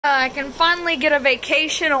I can finally get a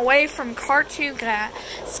vacation away from Cartoon Cat.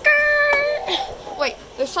 Skirt! Wait,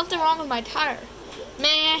 there's something wrong with my tire.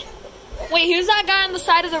 Meh. Wait, who's that guy on the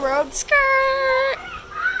side of the road? Skirt!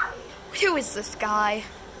 Who is this guy?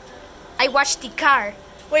 I washed the car.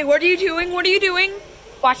 Wait, what are you doing? What are you doing?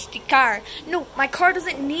 Wash the car. No, my car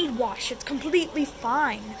doesn't need wash. It's completely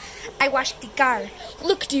fine. I washed the car.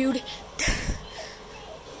 Look, dude.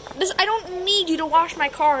 I don't need you to wash my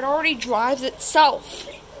car. It already drives itself.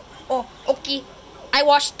 Oh, okay. I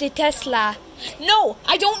washed the Tesla. No,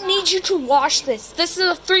 I don't need you to wash this. This is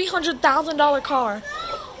a $300,000 car.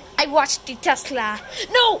 I washed the Tesla.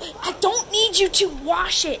 No, I don't need you to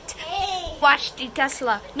wash it. Wash the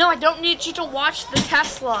Tesla. No, I don't need you to wash the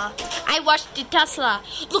Tesla. I washed the Tesla.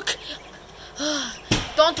 Look.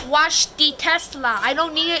 Don't wash the Tesla. I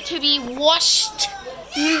don't need it to be washed.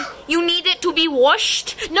 You need it to be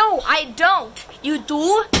washed? No, I don't. You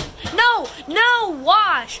do? No,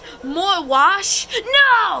 wash. More wash?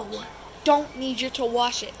 No! Don't need you to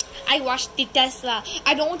wash it. I washed the Tesla.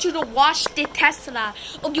 I don't want you to wash the Tesla.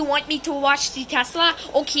 Oh, you want me to wash the Tesla?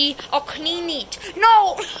 Okay, I'll clean it.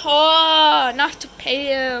 No! Oh, not to pay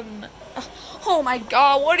him. Oh my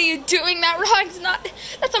God, what are you doing? That rag's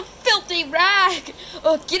that's a filthy rag.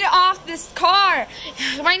 Oh, get it off this car.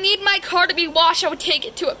 If I need my car to be washed, I would take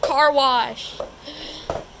it to a car wash.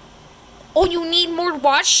 Oh, you need more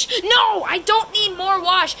wash? No, I don't need more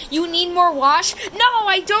wash. You need more wash? No,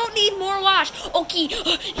 I don't need more wash. Okay,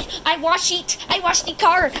 I wash it. I wash the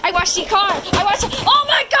car. I wash the car. I wash it. Oh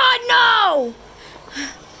my God, no!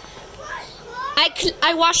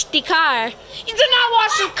 I washed the car. You did not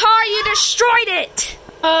wash the car. You destroyed it.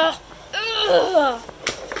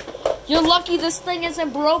 You're lucky this thing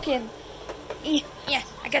isn't broken. Yeah,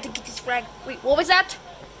 I gotta get this rag. Wait, what was that?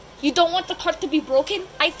 You don't want the car to be broken?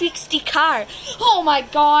 I fixed the car. Oh my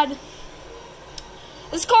God.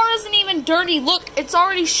 This car isn't even dirty. Look, it's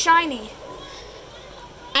already shiny.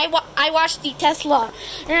 I washed the Tesla.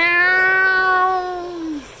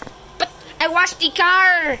 But I washed the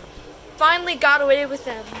car. Finally got away with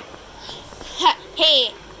him.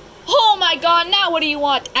 Hey. Oh my God, now what do you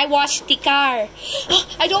want? I washed the car.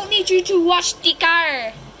 I don't need you to wash the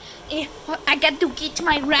car. I got to get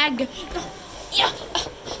my rag. Yeah.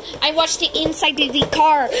 I washed the inside of the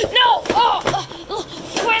car. No!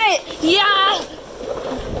 Quit it! Yeah!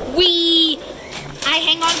 I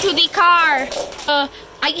hang on to the car.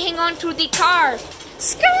 I hang on to the car.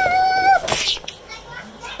 Skirt!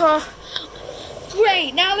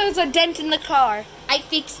 Great, now there's a dent in the car. I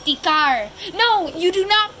fixed the car. No, you do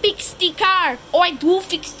not fix the car. Oh, I do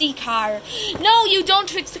fix the car. No, you don't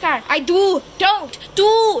fix the car. I do. Don't.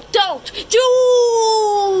 Don't.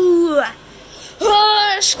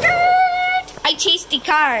 Skirt! I chased the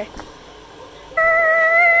car.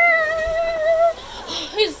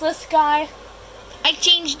 Who's this guy? I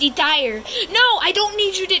changed the tire. No, I don't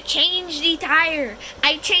need you to change the tire.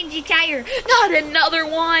 I changed the tire. Not another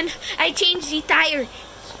one. I changed the tire.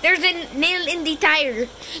 There's a nail in the tire.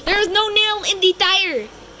 There's no nail in the tire.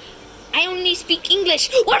 I only speak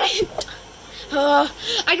English. What?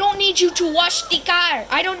 I don't need you to wash the car.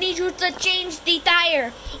 I don't need you to change the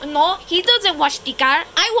tire. No, he doesn't wash the car.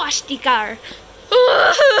 I wash the car.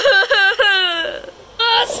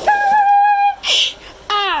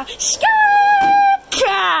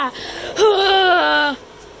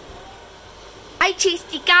 I chased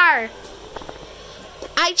the car.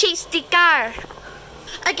 I chased the car.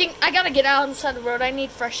 I gotta get out on the side of the road. I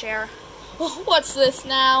need fresh air. What's this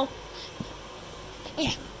now?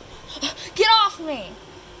 Yeah. Get off me!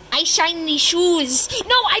 I shine these shoes.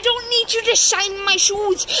 No, I don't need you to shine my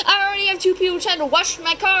shoes. I already have two people trying to wash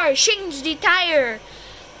my car, change the tire.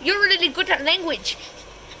 You're really good at language.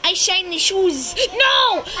 I shine the shoes.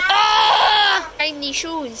 No! Shine the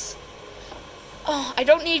shoes. Oh, I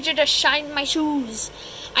don't need you to shine my shoes.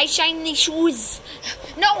 I shine the shoes.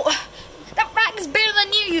 No! That rag is bigger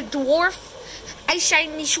than you dwarf. I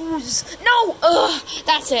shine the shoes. No!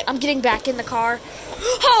 That's it. I'm getting back in the car.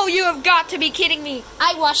 Oh, you have got to be kidding me.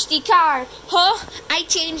 I washed the car. I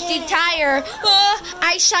changed the tire.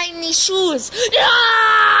 I shine the shoes.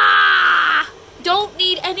 Don't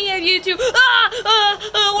need any of you to.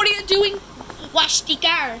 What are you doing? Wash the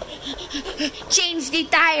car. Change the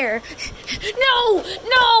tire. No!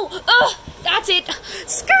 That's it.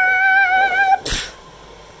 Skirt!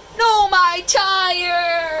 No, my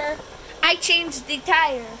tire! I changed the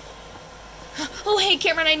tire. Oh, hey,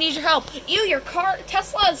 Cameron, I need your help. Your car,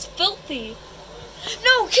 Tesla is filthy.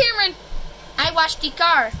 No, Cameron! I washed the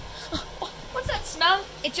car. What's that smell?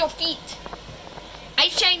 It's your feet. I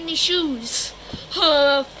shine the shoes.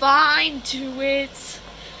 Fine, do it.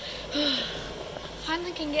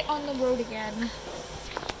 finally can get on the road again.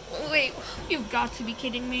 Wait, you've got to be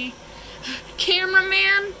kidding me.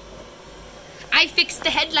 Cameraman, I fixed the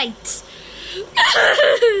headlights.